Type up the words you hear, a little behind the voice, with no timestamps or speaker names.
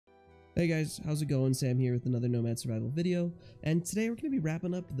Hey guys, how's it going? Sam here with another Nomad Survival video, and today we're going to be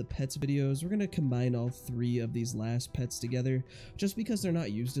wrapping up the pets videos. We're going to combine all three of these last pets together, just because they're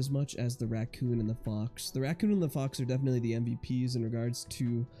not used as much as the raccoon and the fox. The raccoon and the fox are definitely the MVPs in regards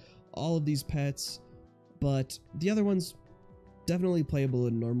to all of these pets, but the other ones, definitely playable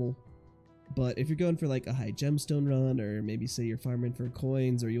in normal. But if you're going for like a high gemstone run, or maybe say you're farming for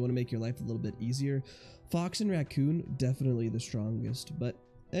coins, or you want to make your life a little bit easier, fox and raccoon, definitely the strongest. But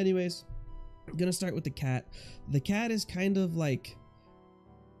anyways, I'm gonna start with the cat. The cat is kind of like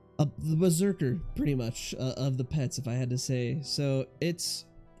the berserker, pretty much, of the pets, if I had to say. So its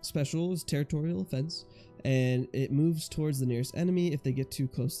special is territorial offense, and it moves towards the nearest enemy if they get too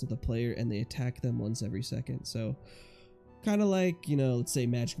close to the player, and they attack them once every second. So kind of like, you know, let's say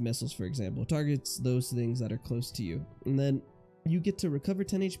magic missiles, for example, targets those things that are close to you. And then you get to recover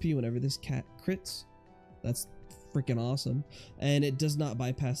 10 HP whenever this cat crits. That's freaking awesome. And it does not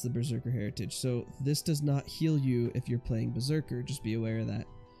bypass the berserker heritage, so this does not heal you if you're playing berserker. Just be aware of that.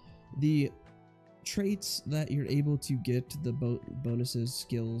 The traits that you're able to get, the bonuses,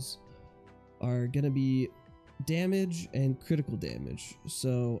 skills, are gonna be damage and critical damage.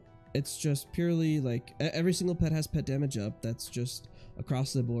 So it's just purely like every single pet has pet damage up. That's just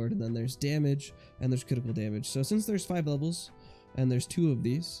across the board. And then there's damage and there's critical damage. So since there's 5 levels and there's 2 of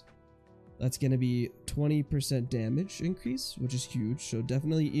these, that's going to be 20% damage increase, which is huge. So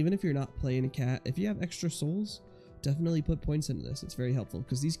definitely, even if you're not playing a cat, if you have extra souls, definitely put points into this. It's very helpful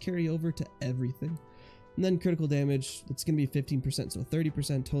because these carry over to everything. And then critical damage, it's going to be 15%, so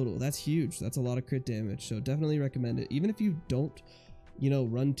 30% total. That's huge. That's a lot of crit damage. So definitely recommend it. Even if you don't, you know,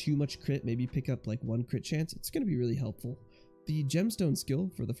 run too much crit, maybe pick up like 1 crit chance, it's going to be really helpful. The gemstone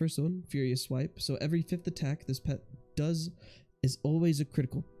skill for the first one, Furious Swipe. So every 5th attack this pet does is always a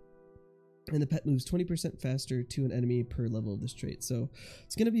critical. And the pet moves 20% faster to an enemy per level of this trait. So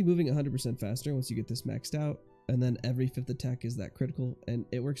it's going to be moving 100% faster once you get this maxed out. And then every 5th attack is that critical. And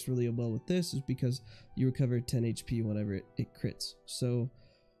it works really well with this is because you recover 10 HP whenever it crits. So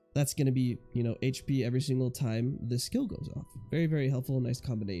that's going to be, you know, HP every single time this skill goes off. Very, very helpful. Nice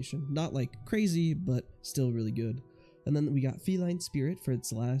combination. Not like crazy, but still really good. And then we got Feline Spirit for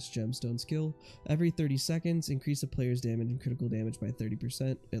its last gemstone skill. Every 30 seconds, increase a player's damage and critical damage by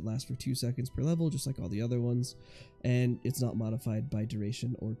 30%. It lasts for 2 seconds per level, just like all the other ones. And it's not modified by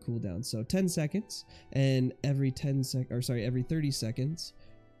duration or cooldown. So 10 seconds, and every 30 seconds,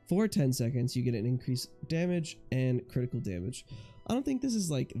 for 10 seconds, you get an increased damage and critical damage. I don't think this is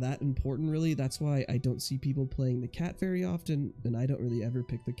like that important really. That's why I don't see people playing the cat very often, and I don't really ever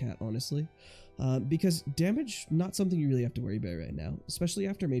pick the cat, honestly. Because damage, not something you really have to worry about right now, especially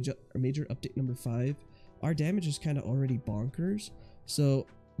after major update number 5. Our damage is kind of already bonkers, so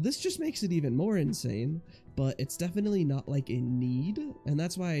this just makes it even more insane, but it's definitely not like a need, and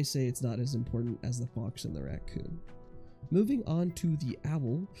that's why I say it's not as important as the fox and the raccoon. Moving on to the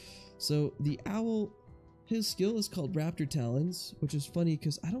owl. So the owl, his skill is called Raptor Talons, which is funny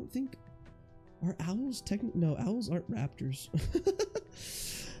because I don't think, are owls no, owls aren't raptors.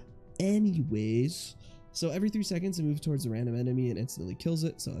 Anyways, so every 3 seconds it moves towards a random enemy and instantly kills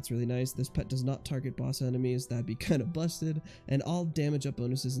it, so that's really nice. This pet does not target boss enemies, that'd be kind of busted, and all damage up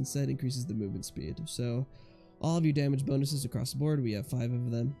bonuses instead increases the movement speed. So all of your damage bonuses across the board, we have 5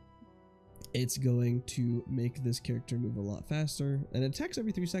 of them. It's going to make this character move a lot faster, and it attacks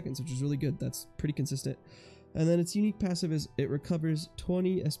every 3 seconds, which is really good. That's pretty consistent. And then its unique passive is it recovers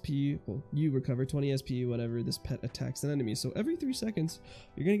 20 SP. Well, you recover 20 SP whenever this pet attacks an enemy. So every 3 seconds,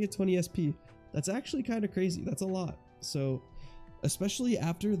 you're going to get 20 SP. That's actually kind of crazy. That's a lot. So especially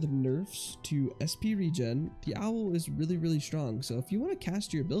after the nerfs to SP regen, the owl is really, really strong. So if you want to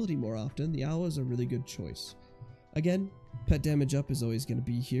cast your ability more often, the owl is a really good choice. Again, pet damage up is always going to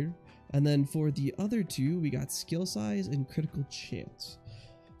be here. And then for the other 2, we got skill size and critical chance.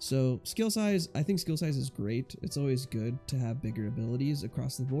 So skill size, I think skill size is great. It's always good to have bigger abilities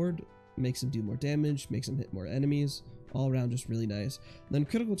across the board. Makes them do more damage, makes them hit more enemies. All around just really nice. And then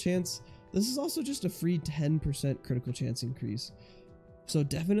critical chance, this is also just a free 10% critical chance increase. So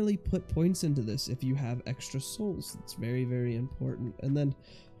definitely put points into this if you have extra souls. It's very, very important. And then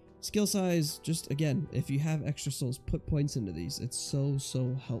skill size, just again, if you have extra souls, put points into these. It's so,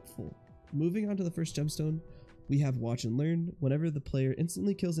 so helpful. Moving on to the first gemstone, we have Watch and Learn. Whenever the player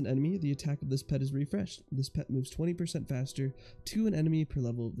instantly kills an enemy, the attack of this pet is refreshed. This pet moves 20% faster to an enemy per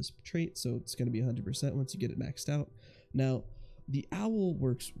level of this trait, so it's going to be 100% once you get it maxed out. Now, the owl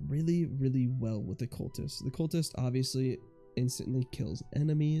works really, really well with the cultist. The cultist obviously instantly kills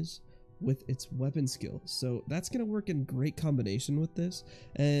enemies with its weapon skill, so that's going to work in great combination with this.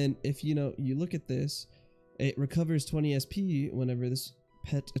 And if you look at this, it recovers 20 SP whenever this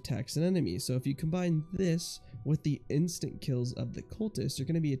pet attacks an enemy. So if you combine this with the instant kills of the cultist, you're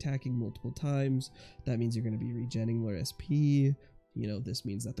going to be attacking multiple times. That means you're going to be regenning more SP. You know, this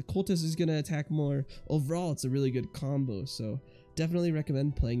means that the cultist is going to attack more. Overall, it's a really good combo. So definitely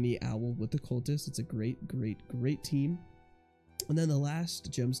recommend playing the owl with the cultist. It's a great team. And then the last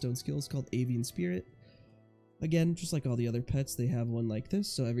gemstone skill is called Avian Spirit. Again, just like all the other pets, they have one like this.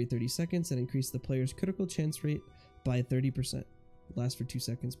 So every 30 seconds, and increase the player's critical chance rate by 30%. Lasts for 2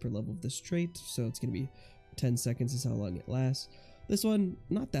 seconds per level of this trait. So it's going to be 10 seconds is how long it lasts. This one,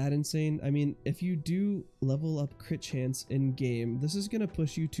 not that insane. I mean, if you do level up crit chance in game, this is going to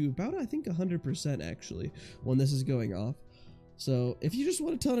push you to about, I think, 100% actually when this is going off. So if you just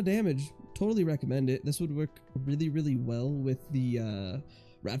want a ton of damage, totally recommend it. This would work really well with the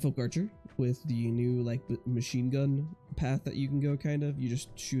Ratfolk Archer, with the new like machine gun path that you can go kind of. You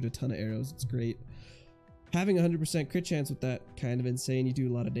just shoot a ton of arrows. It's great. Having 100% crit chance with that, kind of insane. You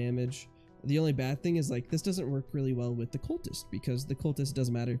do a lot of damage. The only bad thing is like this doesn't work really well with the cultist, because the cultist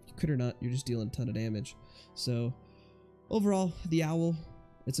doesn't matter if you crit or not, you're just dealing a ton of damage. So overall, the owl,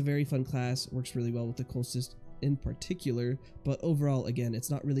 it's a very fun class, works really well with the cultist in particular, but overall, again,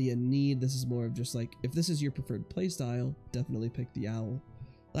 it's not really a need. This is more of just like, if this is your preferred playstyle, definitely pick the owl.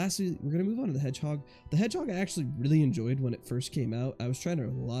 Lastly, we're going to move on to the hedgehog. The hedgehog I actually really enjoyed when it first came out. I was trying a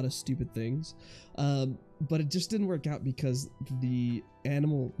lot of stupid things, but it just didn't work out because the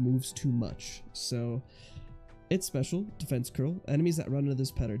animal moves too much. So it's special, Defense Curl. Enemies that run into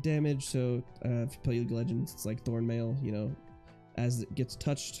this pet are damaged. So if you play League of Legends, it's like Thornmail, you know, as it gets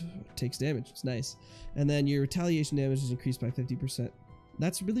touched, it takes damage. It's nice. And then your retaliation damage is increased by 50%.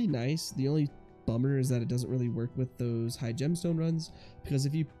 That's really nice. The only bummer is that it doesn't really work with those high gemstone runs, because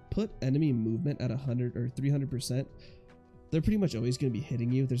if you put enemy movement at 100 or 300%, they're pretty much always going to be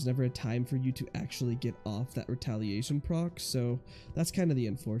hitting you. There's never a time for you to actually get off that retaliation proc, so that's kind of the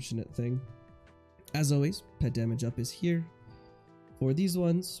unfortunate thing. As always, pet damage up is here. For these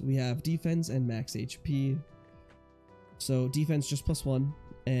ones, we have defense and max HP. So defense just +1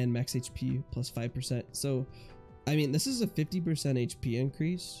 and max HP +5%. So I mean, this is a 50% HP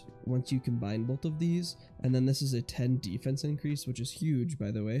increase once you combine both of these, and then this is a 10 defense increase, which is huge,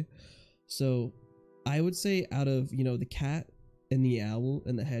 by the way. So I would say out of, you know, the cat and the owl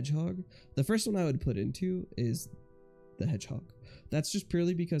and the hedgehog, the first one I would put into is the hedgehog. That's just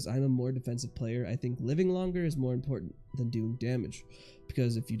purely because I'm a more defensive player. I think living longer is more important than doing damage,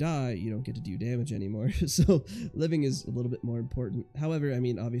 because if you die, you don't get to do damage anymore. So living is a little bit more important. However, I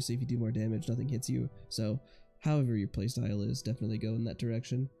mean, obviously if you do more damage, nothing hits you. So however your playstyle is, definitely go in that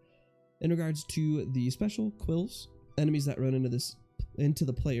direction. In regards to the special quills, enemies that run into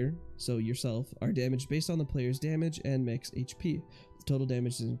the player, so yourself, are damaged based on the player's damage and max HP. The total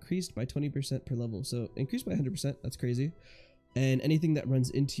damage is increased by 20% per level, so increased by 100%, that's crazy. And anything that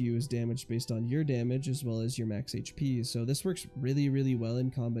runs into you is damaged based on your damage as well as your max HP. So this works really well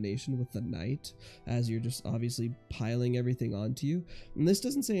in combination with the knight, as you're just obviously piling everything onto you. And this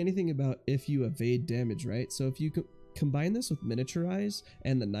doesn't say anything about if you evade damage, right? So if you combine this with miniaturize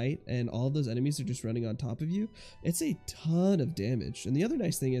and the knight, and all of those enemies are just running on top of you, it's a ton of damage. And the other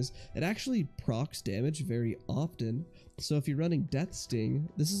nice thing is it actually procs damage very often. So if you're running Death Sting,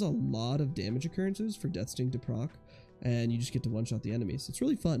 this is a lot of damage occurrences for Death Sting to proc, and you just get to one-shot the enemies. It's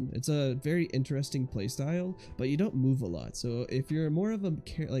really fun. It's a very interesting playstyle, but you don't move a lot. So if you're more of a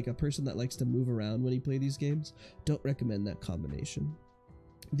person that likes to move around when you play these games, don't recommend that combination.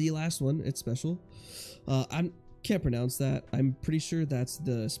 The last one, it's special. I can't pronounce that. I'm pretty sure that's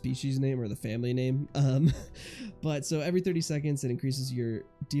the species name or the family name. But so every 30 seconds, it increases your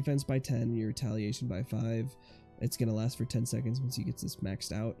defense by 10, your retaliation by 5. It's gonna last for 10 seconds once you get this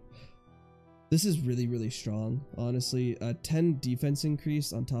maxed out. This is really strong, honestly. A 10 defense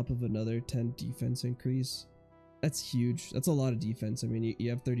increase on top of another 10 defense increase. That's huge. That's a lot of defense. I mean, you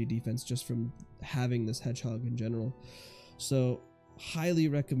have 30 defense just from having this hedgehog in general. So highly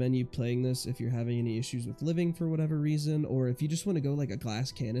recommend you playing this if you're having any issues with living for whatever reason, or if you just want to go like a glass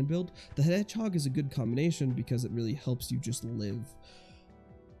cannon build. The hedgehog is a good combination because it really helps you just live.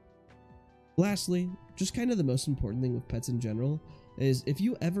 Lastly, just kind of the most important thing with pets in general is if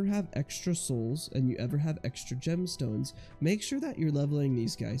you ever have extra souls and you ever have extra gemstones, make sure that you're leveling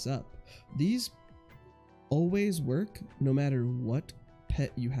these guys up. These always work no matter what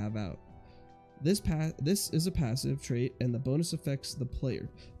pet you have out. This is a passive trait, and the bonus affects the player.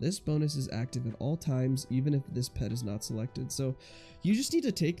 This bonus is active at all times, even if this pet is not selected. So you just need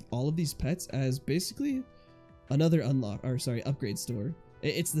to take all of these pets as basically another upgrade store.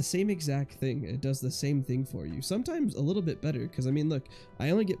 It's the same exact thing. It does the same thing for you. Sometimes a little bit better, because I mean, look,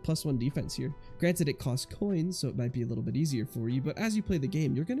 I only get +1 defense here. Granted, it costs coins, so it might be a little bit easier for you, but as you play the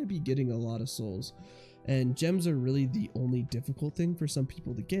game, you're going to be getting a lot of souls. And gems are really the only difficult thing for some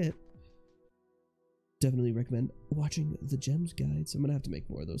people to get. Definitely recommend watching the gems guides. I'm going to have to make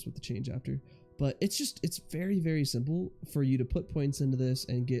more of those with the change after. But it's very, very simple for you to put points into this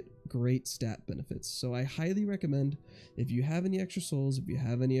and get great stat benefits. So I highly recommend, if you have any extra souls, if you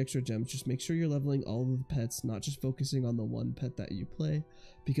have any extra gems, just make sure you're leveling all of the pets, not just focusing on the one pet that you play,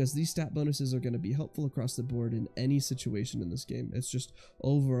 because these stat bonuses are going to be helpful across the board in any situation in this game. It's just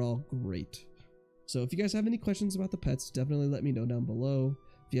overall great. So if you guys have any questions about the pets, definitely let me know down below.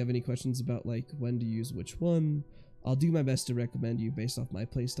 If you have any questions about like when to use which one, I'll do my best to recommend you based off my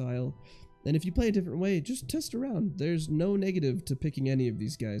playstyle. And if you play a different way, just test around. There's no negative to picking any of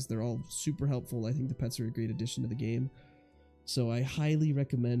these guys. They're all super helpful. I think the pets are a great addition to the game. So I highly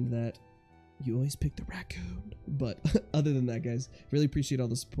recommend that you always pick the raccoon. But other than that, guys, really appreciate all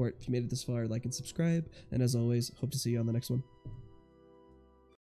the support. If you made it this far, like and subscribe. And as always, hope to see you on the next one.